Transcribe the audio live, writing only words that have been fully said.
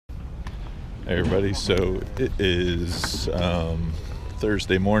Hey everybody, so it is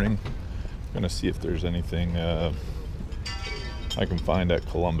Thursday morning. I'm gonna see if there's anything I can find at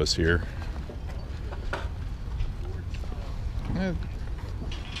Columbus here.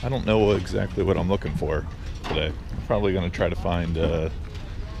 I don't know exactly what I'm looking for today. I'm probably gonna try to find a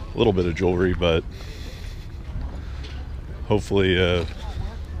little bit of jewelry, but hopefully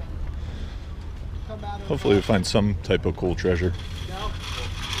we find some type of cool treasure.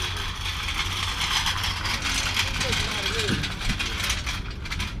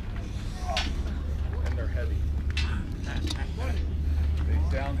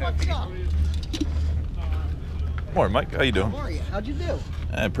 Morning, Mike. How you doing? How are you? How'd you do?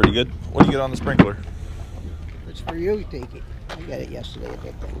 Pretty good. What do you get on the sprinkler? It's for you. You take it. I got it yesterday at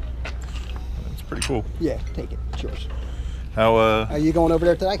that thing. It's pretty cool. Yeah, take it. It's yours. How Are you going over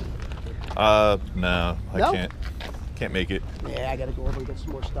there today? No, I can't make it. Yeah, I gotta go over and get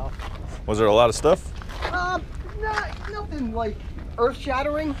some more stuff. Was there a lot of stuff? Nothing like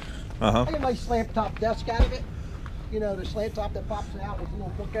earth-shattering. I got a nice slant top desk out of it. You know, the slant top that pops out with little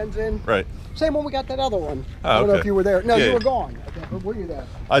bookends in. Right. Same one we got that other one. Oh, I don't know okay. if you were there. No, Yeah, you were gone. Okay, but were you there?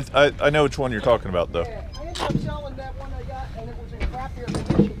 I know which one you're talking about though. Yeah, I ended up selling that one I got, and it was in crappier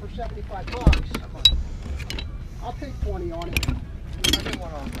condition for $75. I'll take 20 on it. I get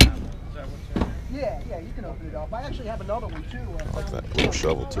one on that. Is that what's in there? Yeah, you can open it up. I actually have another one too. I like that little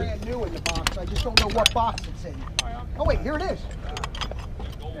shovel too. Brand new in the box. I just don't know what box it's in. Oh wait, here it is.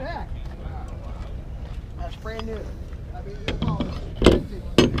 Look at that. That's brand new. I mean, it's vintage.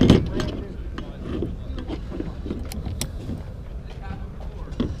 Brand new.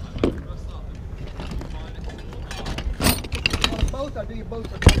 Want both? I'll do you both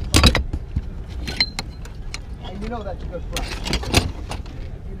for $25. And you know that's a good price.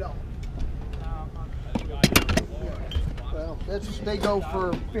 You know. Well, they go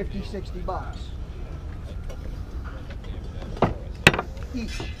for 50, 60 bucks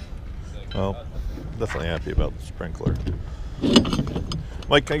each. Well, definitely happy about the sprinkler.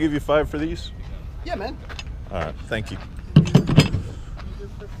 Mike, can I give you 5 for these? Yeah, man. All right, thank you.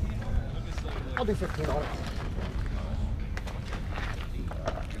 I'll do 15 on it.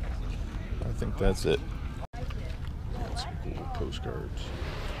 I think that's it. Some cool postcards.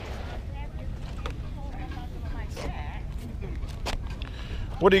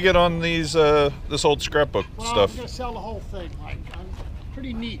 What do you get on these this old scrapbook stuff? I'm gonna sell the whole thing. Like,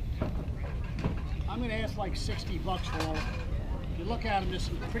 pretty neat. I'm gonna ask like 60 bucks for all of them. If you look at them, there's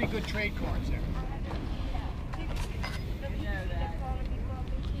some pretty good trade cards there.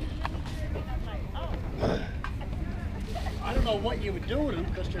 I don't know what you would do with them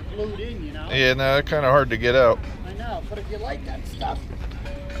because they're glued in, you know. Yeah, no, they're kind of hard to get out. I know, but if you like that stuff,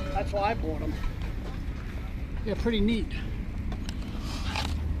 that's why I bought them. They're pretty neat.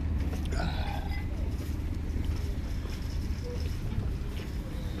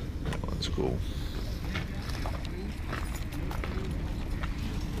 That's cool.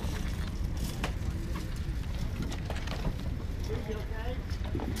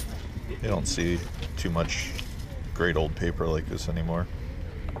 You don't see too much great old paper like this anymore.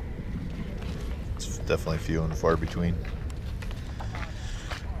 It's definitely few and far between.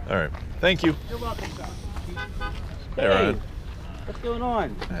 All right, thank you. You're welcome, sir. Hey, Ryan. What's going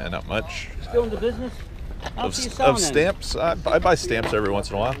on? Not much. Still in the business? How Of much are you selling them? stamps? I buy stamps every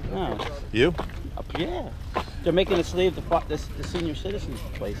once in a while. No. You? Yeah. They're making us leave the senior citizens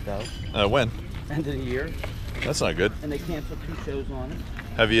place, though. When? End of the year. That's not good. And they canceled 2 shows on it.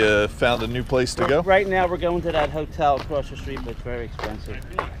 Have you found a new place to go? Right now, we're going to that hotel across the street, but it's very expensive.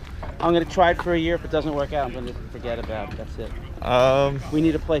 I'm going to try it for a year. If it doesn't work out, I'm going to forget about it. That's it. We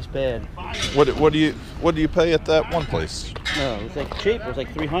need a place bad. What do you pay at that one place? No, it was like cheap. It was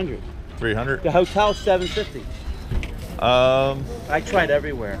like $300. 300. The hotel's $750. I tried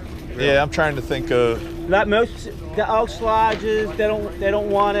everywhere. Really. Yeah, I'm trying to think of. Not most the Elks Lodges. They don't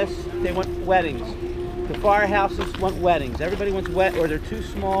want us. They want weddings. The firehouses want weddings. Everybody wants or they're too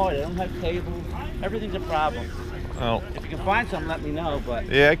small. Or they don't have tables. Everything's a problem. Oh. If you can find something, let me know. But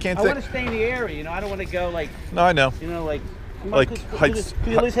yeah, I can't. I want to stay in the area. You know, I don't want to go like. No, I know. You know, like Heights.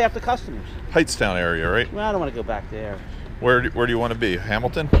 You lose half the customers. Heightstown area, right? Well, I don't want to go back there. Where do you want to be?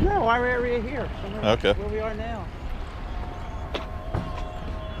 Hamilton? No, our area here. Okay. Where we are now.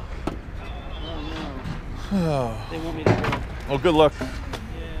 Oh no. They want me to go. Well, good luck.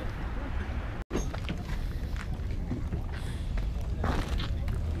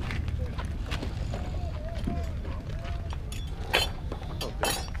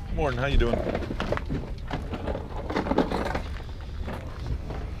 Morning, how you doing?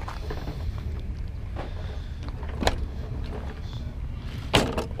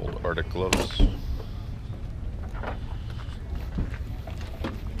 Old Arctic gloves.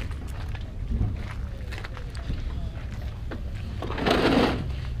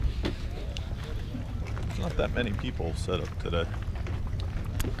 Not that many people set up today.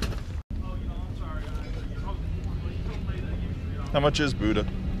 How much is Buddha?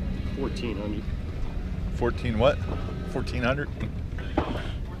 1,400. 14 what? 1,400?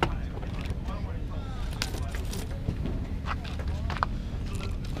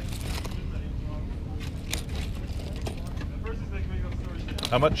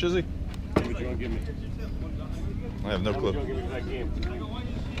 How much is he? What you gonna give me? I have no How much you clue. gonna give me for that game?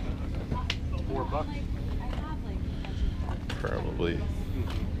 $4? Probably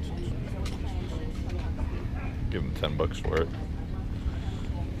give him $10 for it.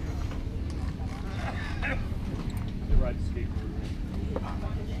 Ride the skateboard.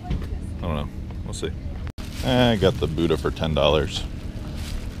 I don't know. We'll see. I got the Buddha for $10.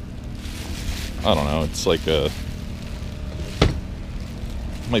 I don't know. It's like a...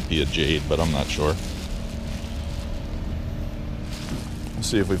 might be a jade, but I'm not sure. We'll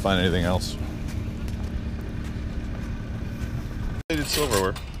see if we find anything else. Plated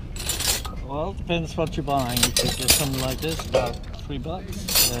silverware. Well, it depends what you're buying. You could get something like this, about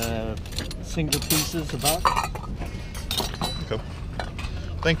 $3. Single pieces, about. Okay.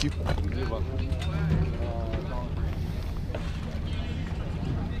 Thank you.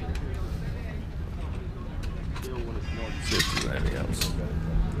 See if there's anything else.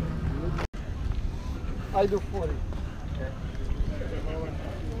 I do 40.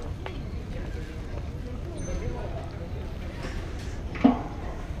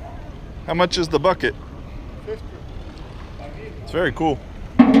 How much is the bucket? 50. It's very cool.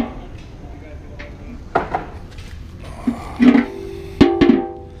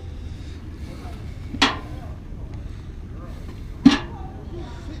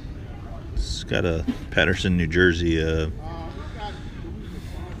 It's got a Patterson, New Jersey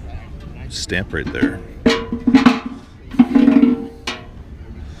stamp right there.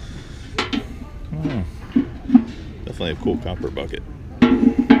 Definitely a cool copper bucket.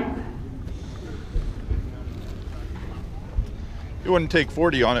 You wouldn't take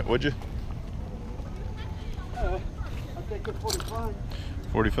 40 on it, would you? I'll take it 45.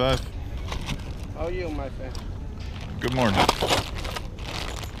 45? How are you, my friend? Good morning.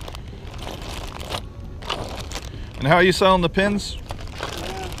 And how are you selling the pins?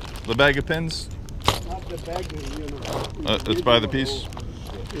 The bag of pins? Not the bag, you know. It's by the piece?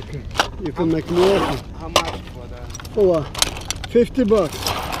 You can make more. How much for the For $50.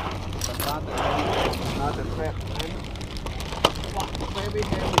 not the crap?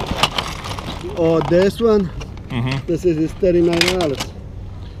 Or this one, Mm-hmm. this is $39.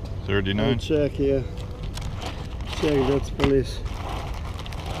 39. Check here. Check, that's police.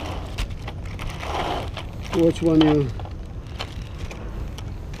 Which one you?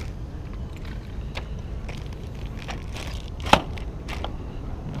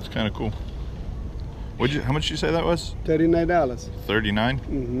 That's kind of cool. How much did you say that was? $39. 39?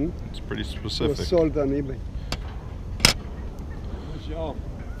 Mm-hmm. It's pretty It was specific. sold on eBay. What's your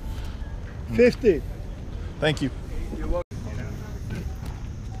 50. Thank you.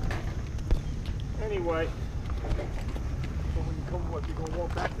 Anyway. You're gonna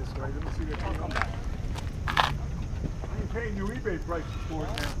walk back this way. Let me see that. Come back. I ain't paying you eBay prices for it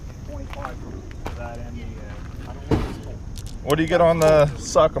now. 25 for that and the I don't want this whole. What do you get on the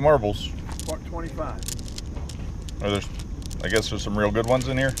sock of marbles? 25. Are there, I guess there's some real good ones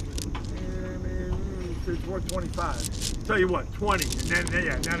in here. It's worth 25. Tell you what, 20, and then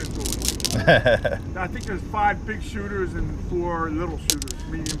yeah, that is good. I think there's 5 big shooters and 4 little shooters,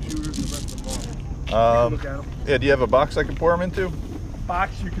 medium shooters, the rest of them. Look at them. Yeah, do you have a box I can pour them into?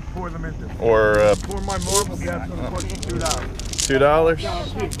 Box you can pour them into. Or Pour my marble gas on the cost $2. $2?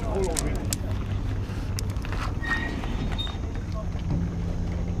 Hold on, wait.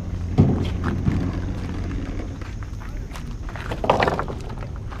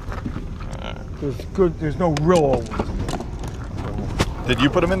 There's good. There's no real old ones. Did you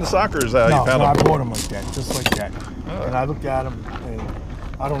put them in the sock, or is that how you found I them? bought them like that, just like that. Oh. And I looked at them, and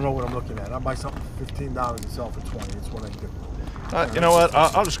I don't know what I'm looking at. I buy something for $15 and sell for 20. That's what I do. You know what?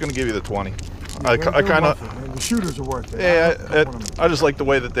 I'm just going to give you the 20. I They're kind worth of... it, man. The shooters are worth it. Yeah, I just like the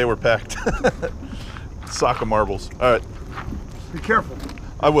way that they were packed. Sock of marbles. All right, Be careful.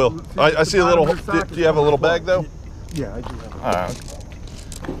 I will. I see a little... Do you have a little bag, though? Yeah, I do have All right.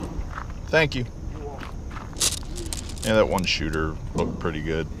 Thank you. Yeah, that one shooter looked pretty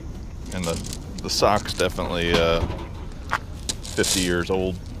good. And the sock's definitely 50 years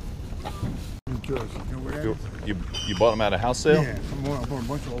old. Jersey. You know where that is? You bought them at a house sale? Yeah, I bought a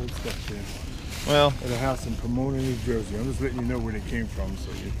bunch of old stuff there. Well, At a house in Pomona, New Jersey. I'm just letting you know where they came from,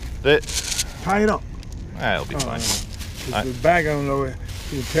 so you that tie it up. it'll be fine. 'Cause the bag, I don't know, the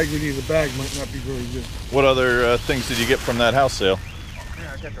integrity of the bag might not be very good. What other things did you get from that house sale?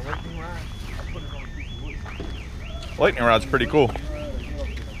 Yeah, I got the lightning rod. I put it on a piece of wood. Lightning rod's pretty cool. Got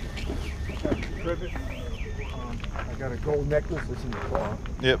the trivet. I got a gold necklace that's in the car.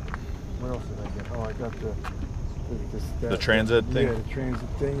 Yep. What else did I get? Oh, I got The transit thing? Yeah, the transit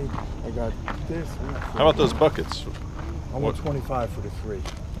thing. I got this. How about those buckets? I want 25 for the 3.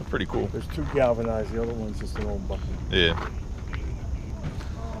 They're pretty cool. There's 2 galvanized. The other one's just an old bucket. Yeah. I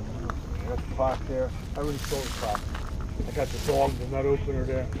got the pot there. I already sold the pot. I got the dog, the nut opener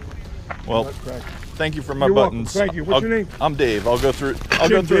there. Well, Nutcracker. thank you for my You're welcome. buttons. Thank you. What's your name? I'm Dave. I'll go through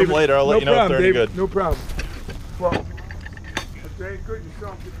Jim, them later. I'll let you know if they're any David. good. No problem. Well, if they ain't good, you sell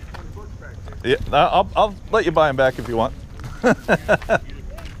them for 20 bucks back there. Yeah, I'll let you buy them back if you want.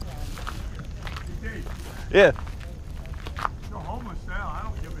 Yeah. No homeless now. I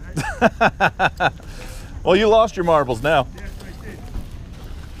don't give a heck. Well, you lost your marbles now. Yes, I did.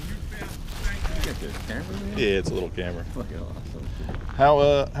 You found. Yeah, it's a little camera. Fucking awesome.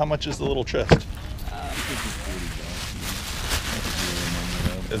 How much is the little chest?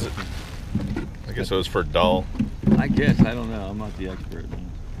 Is it? I guess it was for doll. I guess, I don't know. I'm not the expert.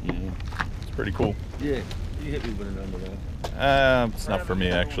 You know. It's pretty cool. Yeah, you hit me with a number though. It's not for me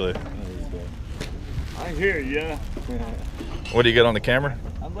actually. I hear ya. What do you get on the camera?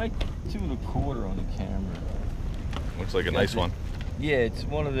 I'm like 2 1/4 on the camera. Looks like a nice one. Yeah, it's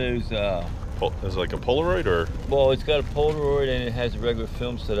one of those. Is it like a Polaroid or? Well, it's got a Polaroid and it has a regular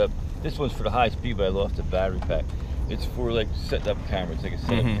film setup. This one's for the high speed, but I lost the battery pack. It's for like setting up camera. It's like a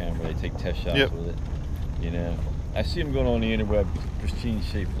setup camera. They take test shots with it. You know, I see them going on the interweb. Pristine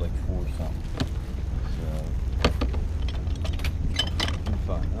shape, for like 4 or something. So,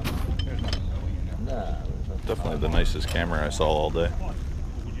 fine. Huh? Nah. Definitely the nicest camera I saw all day.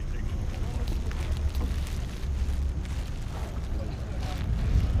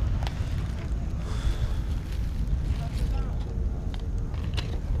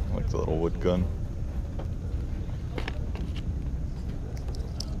 I like the little wood gun.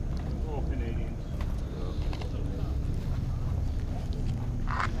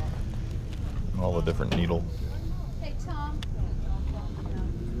 All the different needle. Hey Tom,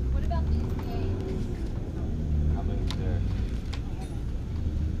 what about these games? How many is there?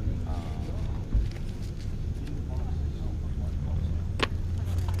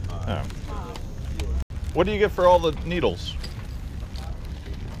 Oh. What do you get for all the needles?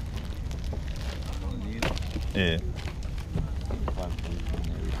 Yeah.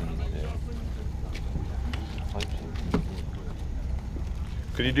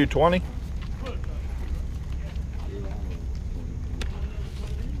 Could you do 20?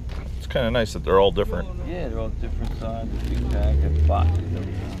 It's kind of nice that they're all different. Yeah, they're all different sizes. Big pack and boxes and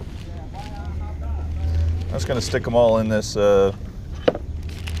everything. I'm just gonna stick them all in this this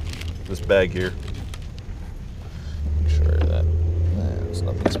bag here. Make sure that it's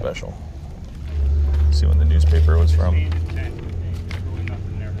nothing special. Let's see when the newspaper was from.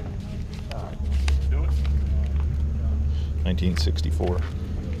 1964.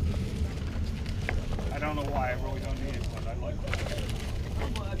 I don't know why. I really don't need it, but I like it. I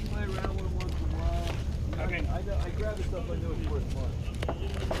play around with once in a while. Okay. I grab the stuff I know it's worth money.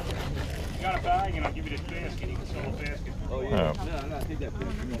 You got a bag, and I'll give you this basket. You can sell a basket. Oh, yeah. No, take that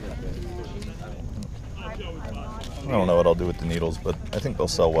I don't know what I'll do with the needles, but I think they'll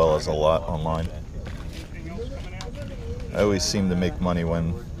sell well as a lot online. I always seem to make money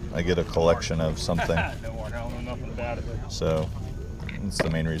when I get a collection of something. No, I don't know nothing about it. So that's the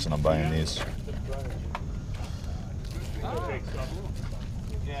main reason I'm buying these.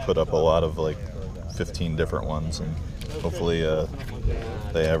 Put up a lot of like 15 different ones, and hopefully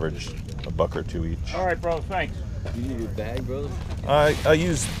they average $1 or $2 each. All right, bro. Thanks. You need your bag, brother? I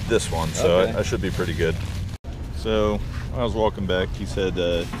used this one, so Okay. I should be pretty good. So when I was walking back, he said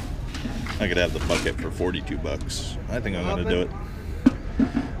I could have the bucket for $42. I think I'm gonna do it.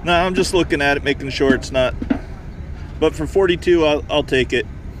 No, I'm just looking at it, making sure it's not. But for 42, I'll take it.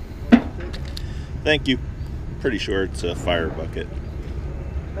 Thank you. Pretty sure it's a fire bucket.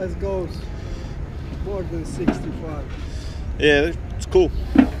 As goes. More than 65. Yeah, it's cool.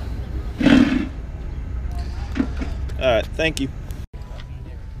 All right, thank you.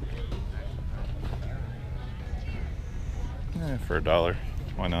 For $1,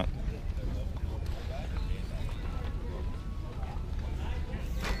 why not?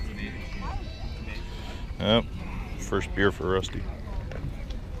 Yep, first beer for Rusty.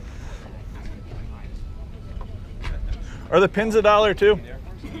 Are the pins $1 too?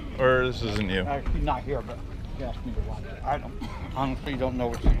 Or this isn't you? She's not here, but she asked me to watch it. I honestly don't know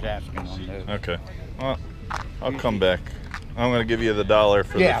what she's asking on those. Okay. Well, I'll come back. I'm going to give you the $1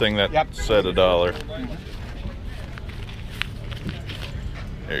 for the thing that said $1.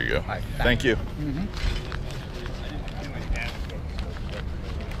 There you go. Thank you.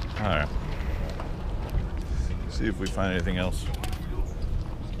 All right. See if we find anything else.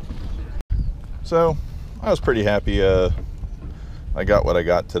 So, I was pretty happy I got what I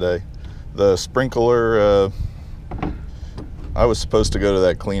got today. The sprinkler, I was supposed to go to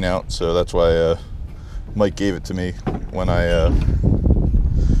that clean out, so that's why Mike gave it to me when I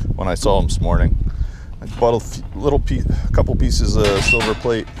saw him this morning. I bought a couple pieces of silver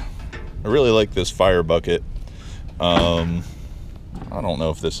plate. I really like this fire bucket. I don't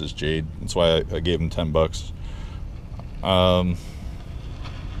know if this is jade. That's why I gave him $10. I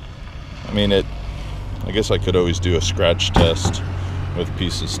mean, I guess I could always do a scratch test with a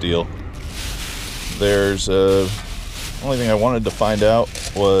piece of steel. There's only thing I wanted to find out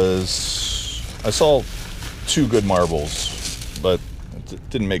was I saw 2 good marbles, but it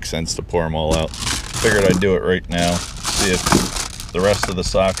didn't make sense to pour them all out. Figured I'd do it right now, see if the rest of the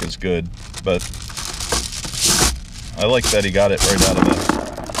sock is good. But I like that he got it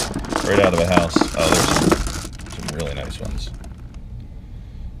right out of a house. Oh, there's some really nice ones.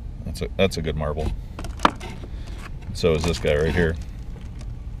 That's a good marble. So is this guy right here.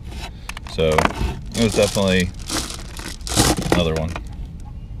 So it was definitely another one.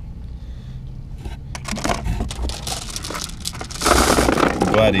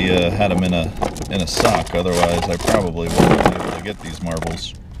 I'm glad he had them in a sock. Otherwise, I probably wouldn't be able to get these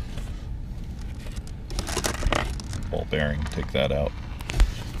marbles. Ball bearing, take that out.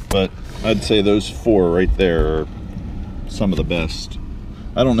 But I'd say those 4 right there are some of the best.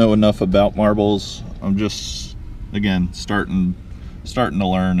 I don't know enough about marbles. I'm just, again, starting to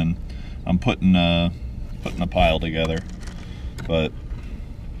learn, and I'm putting a pile together. But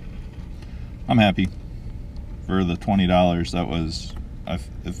I'm happy for the $20. That was,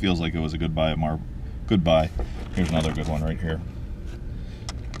 it feels like it was a good buy. Good buy. Here's another good one right here.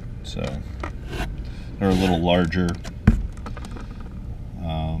 So they're a little larger.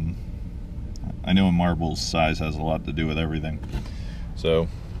 I know in marbles, size has a lot to do with everything. So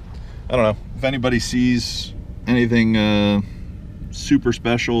I don't know if anybody sees anything super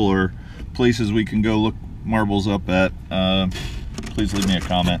special or places we can go look marbles up at. Please leave me a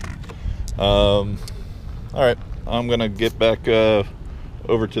comment. All right, I'm gonna get back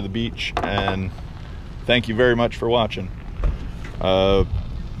over to the beach, and thank you very much for watching. I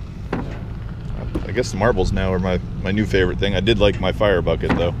guess the marbles now are my new favorite thing. I did like my fire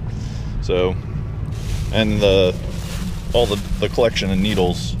bucket though. So, and all the collection of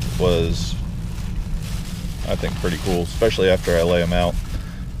needles was, I think, pretty cool, especially after I lay them out.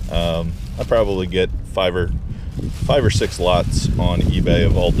 I probably get 5 or 6 lots on eBay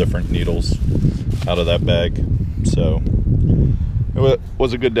of all different needles out of that bag. So it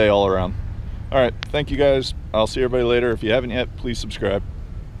was a good day all around. All right, thank you guys. I'll see everybody later. If you haven't yet, please subscribe.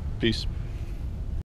 Peace.